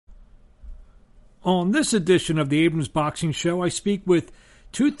On this edition of the Abrams Boxing Show, I speak with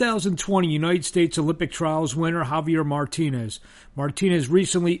 2020 United States Olympic Trials winner Javier Martinez. Martinez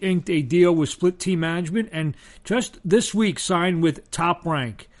recently inked a deal with Split Team Management and just this week signed with Top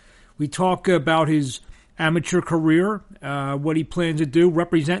Rank. We talk about his amateur career, what he plans to do,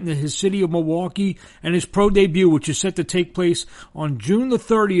 representing his city of Milwaukee, and his pro debut, which is set to take place on June the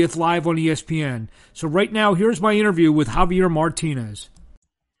 30th live on ESPN. So right now, here's my interview with Javier Martinez.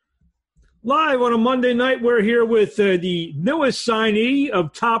 Live on a Monday night, we're here with the newest signee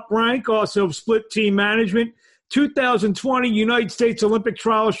of Top Rank, also of Split Team Management, 2020 United States Olympic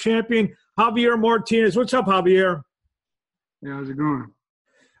Trials champion, Javier Martinez. What's up, Javier? Hey, how's it going?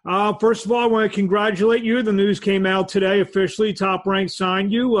 First of all, I want to congratulate you. The news came out today officially. Top Rank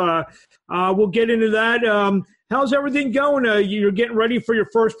signed you. We'll get into that. How's everything going? You're getting ready for your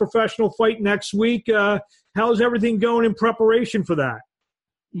first professional fight next week. How's everything going in preparation for that?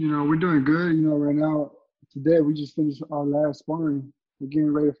 We're doing good. Right now, today we just finished our last sparring. We're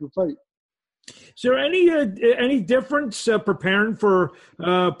getting ready for the fight. Is there any difference preparing for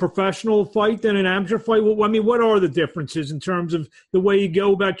a professional fight than an amateur fight? Well, I mean, what are the differences in terms of the way you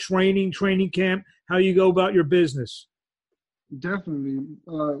go about training camp, how you go about your business? Definitely.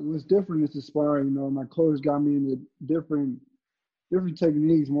 What's different is the sparring. My coach got me into different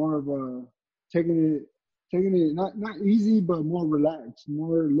techniques, more of taking it not easy, but more relaxed,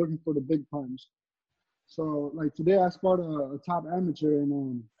 more looking for the big punch. So, like today, I sparred a top amateur,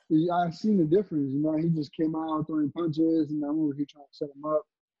 and I seen the difference. He just came out throwing punches, and I'm over here trying to set him up.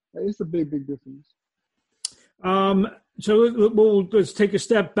 It's a big difference. So let's take a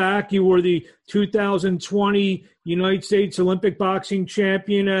step back. You were the 2020 United States Olympic boxing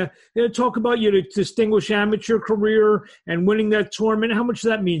champion. Talk about your distinguished amateur career and winning that tournament. How much does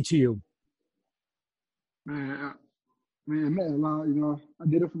that mean to you? Man, it meant a lot. I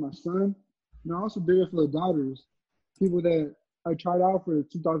did it for my son. I also did it for the daughters, people that I tried out for the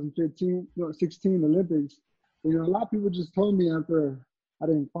 16 Olympics. A lot of people just told me after I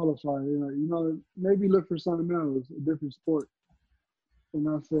didn't qualify, maybe look for something else, a different sport. And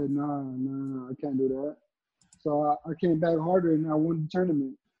I said, nah, I can't do that. So I came back harder and I won the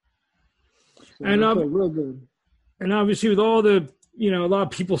tournament. So and I felt real good. And obviously with all the a lot of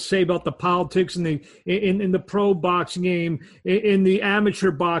people say about the politics in the pro boxing game, in the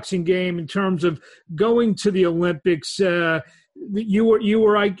amateur boxing game, in terms of going to the Olympics. You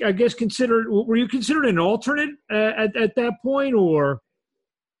were I guess were you considered an alternate at that point, or?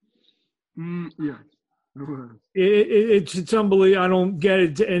 Yeah, it was. It's unbelievable. I don't get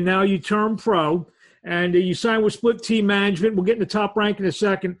it. And now you turn pro, and you sign with Split Team Management. We'll get into Top Rank in a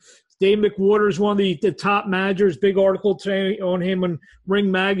second. Dave McWhorter is one of the top managers. Big article today on him on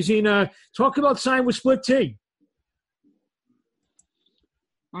Ring Magazine. Talk about signing with Split Team.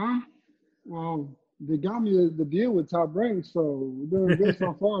 Well, they got me the deal with Top Rank, so we're doing good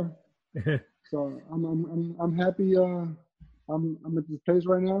so far. So I'm happy. I'm at this place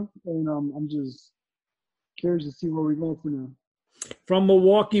right now, and I'm just curious to see where we're going from now. From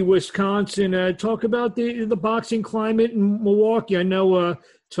Milwaukee, Wisconsin, talk about the boxing climate in Milwaukee. I know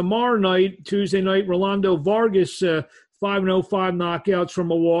tomorrow night, Tuesday night, Rolando Vargas, 5-0, 5 knockouts from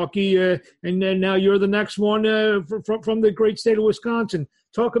Milwaukee, and then now you're the next one from the great state of Wisconsin.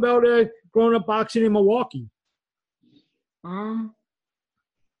 Talk about growing up boxing in Milwaukee. No,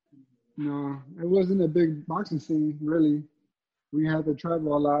 it wasn't a big boxing scene, really. We had to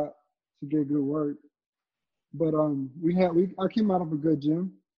travel a lot to get good work. But I came out of a good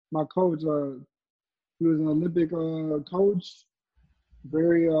gym. My coach, he was an Olympic coach,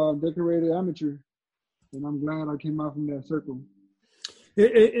 very decorated amateur, and I'm glad I came out from that circle.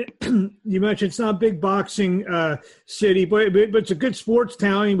 You mentioned it's not a big boxing city, but it's a good sports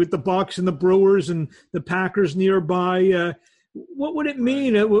town with the Bucks and the Brewers and the Packers nearby. What would it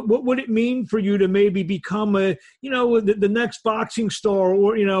mean? What would it mean for you to maybe become the next boxing star,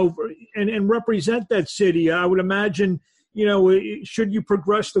 or and represent that city? I would imagine, should you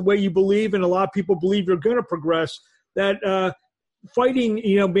progress the way you believe, and a lot of people believe you're going to progress, that fighting,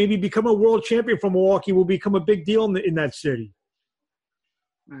 maybe become a world champion from Milwaukee will become a big deal in that city.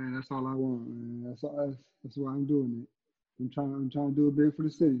 Man, that's all I want, man. That's why I'm doing it. I'm trying to do it big for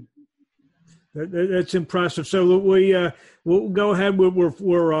the city. That's impressive. So we'll go ahead.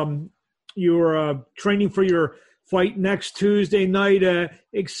 You're training for your fight next Tuesday night.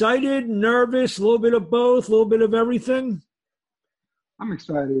 Excited, nervous, a little bit of both, a little bit of everything. I'm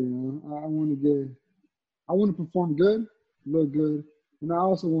excited. I want to perform good, look good, and I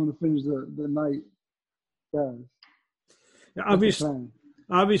also want to finish the night fast.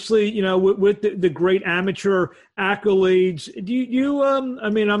 obviously, with the great amateur accolades, do you I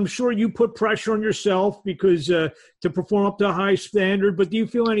mean, I'm sure you put pressure on yourself because to perform up to a high standard, but do you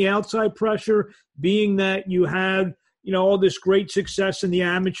feel any outside pressure being that you had, all this great success in the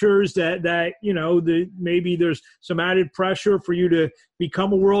amateurs that maybe there's some added pressure for you to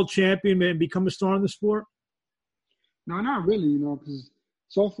become a world champion and become a star in the sport? No, not really, because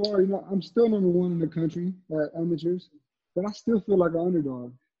so far, I'm still number one in the country at amateurs, but I still feel like an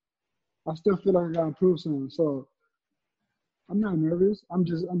underdog. I still feel like I got to prove something. So I'm not nervous. I'm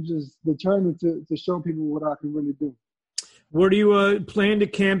just determined to show people what I can really do. Where do you plan to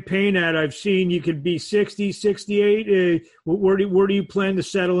campaign at? I've seen you could be 60, 68. Where do you plan to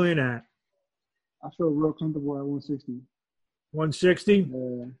settle in at? I feel real comfortable at 160. 160?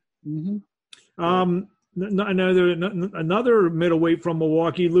 Yeah. Mm-hmm. Another middleweight from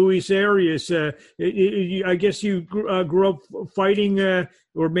Milwaukee, Luis Arias. I guess you grew up fighting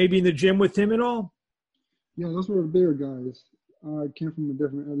or maybe in the gym with him at all? Yeah, those were the bigger guys. I came from a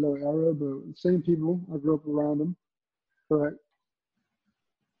different little era, but same people. I grew up around them. Correct.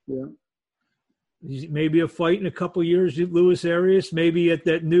 Yeah. Maybe a fight in a couple of years, Luis Arias. Maybe at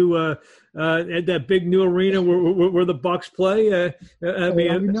that new, at that big new arena where the Bucks play. That'd be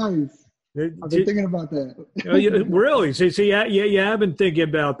nice. I've been thinking about that. Really? So you have been thinking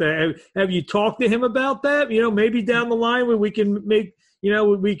about that. Have you talked to him about that? Maybe down the line where we can make,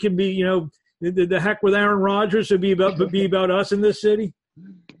 we can be, the heck with Aaron Rodgers would be about us in this city.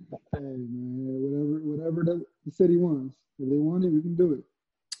 Hey man, whatever the city wants. If they want it, we can do it.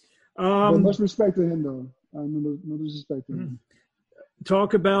 But much respect to him, though. No disrespect to him.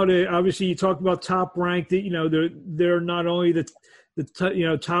 Talk about it. Obviously, you talked about Top Rank. That they're not only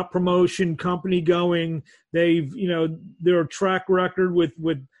the top promotion company going. They've their track record with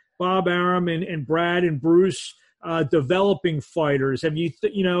Bob Arum and Brad and Bruce developing fighters. Have you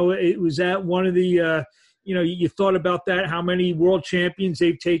was that one of the you thought about that? How many world champions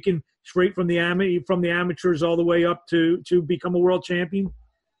they've taken straight from the amateurs all the way up to become a world champion?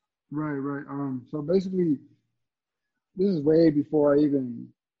 Right. So basically, this is way before I even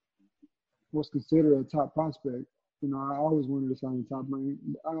was considered a top prospect. I always wanted to sign Top Rank.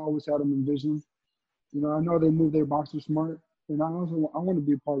 I always had them in vision. I know they move their boxers smart, and I want to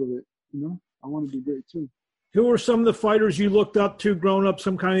be a part of it. I want to be great too. Who are some of the fighters you looked up to growing up?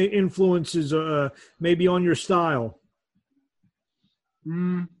 Some kind of influences, maybe on your style.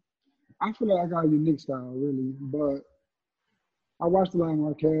 I feel like I got a unique style, really, but I watched a lot of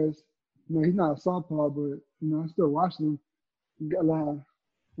Marquez. He's not a southpaw, but I still watch him. Got a lot.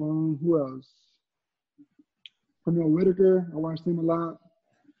 Who else? Pernell Whitaker. I watched him a lot.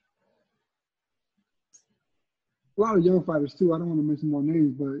 A lot of young fighters too. I don't want to mention no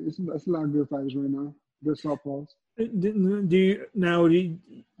names, but it's a lot of good fighters right now. Good southpaws.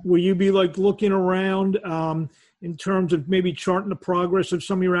 Will you be like looking around in terms of maybe charting the progress of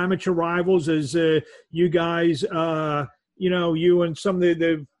some of your amateur rivals as you guys, you and some of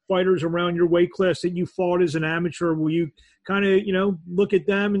the fighters around your weight class that you fought as an amateur? Will you kind of look at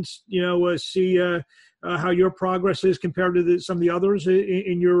them and see how your progress is compared to some of the others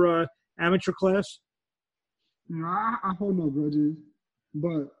in your amateur class? I hold no grudges,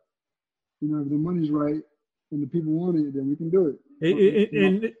 but if the money's right and the people want it, then we can do it.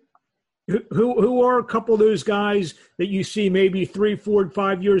 And who are a couple of those guys that you see maybe 3, 4,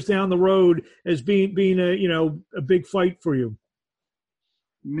 5 years down the road as being a big fight for you?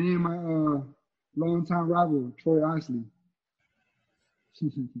 Me and my longtime rival, Troy Isley.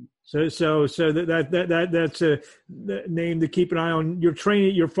 So that's a name to keep an eye on. You're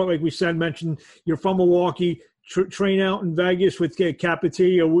training. You're from, like we said, mentioned. You're from Milwaukee. Train out in Vegas with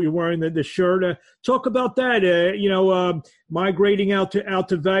Capiti. You're wearing the shirt. Talk about that. Migrating out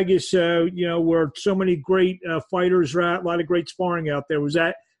to Vegas. Where so many great fighters are at. A lot of great sparring out there. Was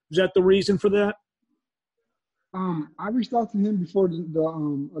that the reason for that? I reached out to him before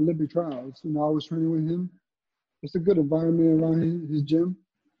the Olympic trials. I was training with him. It's a good environment around his gym.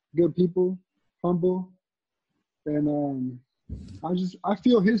 Good people, humble, and I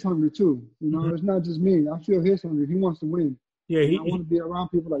feel his hunger too. It's not just me. I feel his hunger. He wants to win. Yeah, I want to be around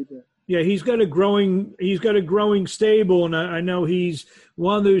people like that. Yeah, he's got a growing stable, and I know he's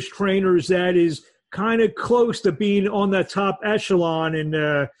one of those trainers that is kind of close to being on that top echelon. And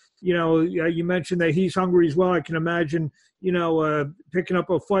you mentioned that he's hungry as well. I can imagine, picking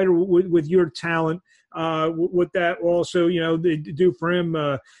up a fighter with your talent, what that also, do for him.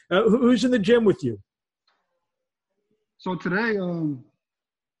 Who's in the gym with you? So today,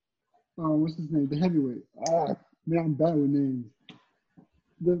 what's his name? The heavyweight. Man, I'm bad with names.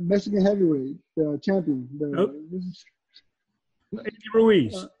 The Mexican heavyweight, the champion. Andy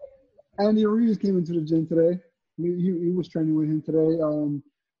Ruiz. Andy Ruiz came into the gym today. He was training with him today.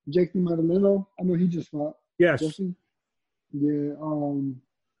 Jake DiMaddaleno, I know he just fought. Yes. Jesse. Yeah.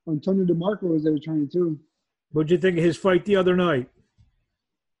 Antonio DeMarco was there training too. What'd you think of his fight the other night?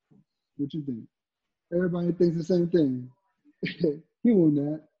 What you think? Everybody thinks the same thing. He won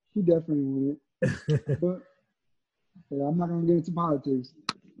that. He definitely won it. But yeah, I'm not going to get into politics.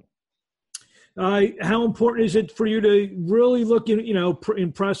 How important is it for you to really look,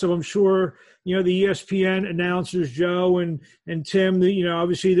 impressive? I'm sure, the ESPN announcers, Joe and Tim,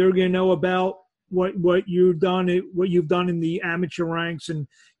 obviously they're going to know about what you've done in the amateur ranks and,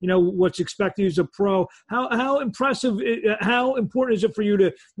 what's expected as a pro. How important is it for you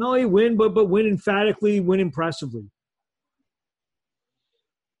to not only win, but win emphatically, win impressively?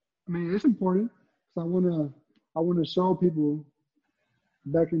 I mean, it's important because I want to show people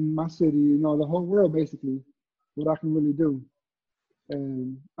back in my city, the whole world basically, what I can really do.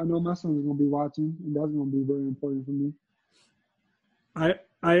 And I know my son's going to be watching, and that's going to be very important for me.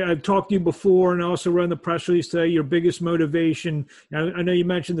 I've talked to you before and also read the press release today, your biggest motivation. I know you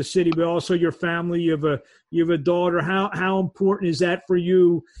mentioned the city, but also your family. You have a daughter. How important is that for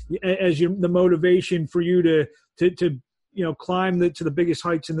you as the motivation for you to climb to the biggest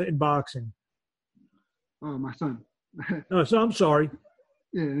heights in boxing? Oh, my son. Oh, so I'm sorry.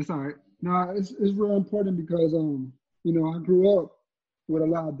 Yeah, it's all right. No, it's real important because I grew up with a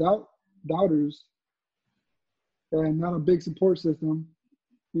lot of doubters and not a big support system,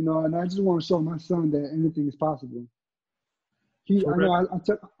 and I just want to show my son that anything is possible.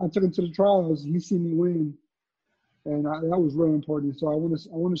 I took him to the trials. He seen me win, and that was really important. So I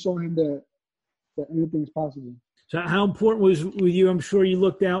want to show him that anything is possible. So how important was with you? I'm sure you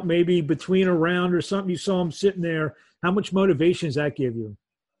looked out maybe between a round or something. You saw him sitting there. How much motivation does that give you?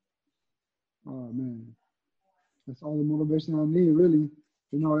 Oh man, that's all the motivation I need, really.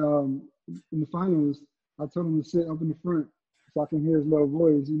 In the finals, I told him to sit up in the front so I can hear his little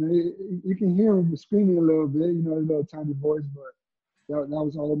voice. You can hear him screaming a little bit, his little tiny voice, but that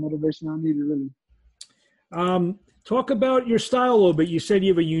was all the motivation I needed, really. Talk about your style a little bit. You said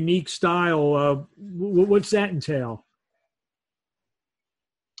you have a unique style. What's that entail?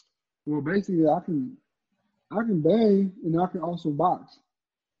 Well, basically, I can bang and I can also box.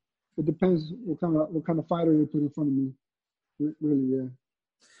 It depends what kind of fighter they put in front of me. Really, yeah.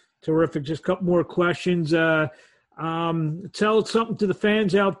 Terrific. Just a couple more questions. Tell something to the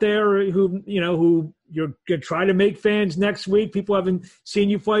fans out there who you're going to try to make fans next week. People haven't seen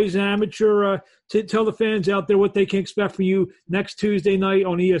you fight as an amateur. To tell the fans out there what they can expect from you next Tuesday night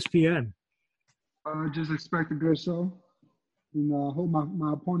on ESPN. Just expect a good show. And I hope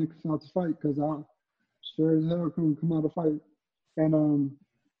my opponent comes out to fight because I sure as hell can come out to fight. And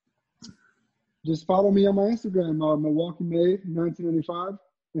just follow me on my Instagram, Milwaukee Made 1995,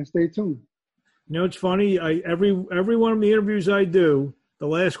 and stay tuned. It's funny. Every one of the interviews I do, the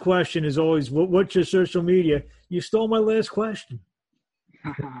last question is always, "What's your social media?" You stole my last question.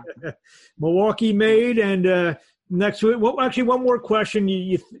 Milwaukee Made, and next week. Well, actually, one more question.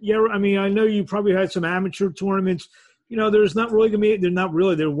 I know you probably had some amateur tournaments. There's not really going to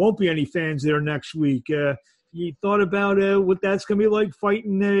be. There won't be any fans there next week. You thought about what that's going to be like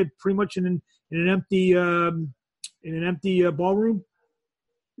fighting pretty much in an empty ballroom?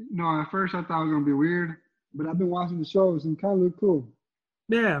 No, at first I thought it was gonna be weird, but I've been watching the shows and kind of look cool.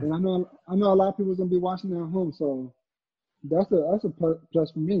 Yeah, and I know a lot of people's gonna be watching at home, so that's a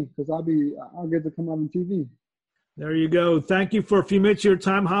plus for me because I'll get to come out on TV. There you go. Thank you for a few minutes of your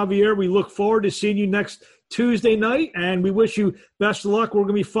time, Javier. We look forward to seeing you next Tuesday night, and we wish you best of luck. We're going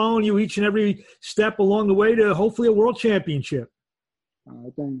to be following you each and every step along the way to hopefully a world championship.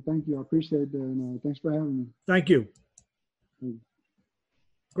 Thank you. I appreciate that, and thanks for having me. Thank you.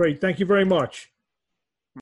 Great. Thank you very much.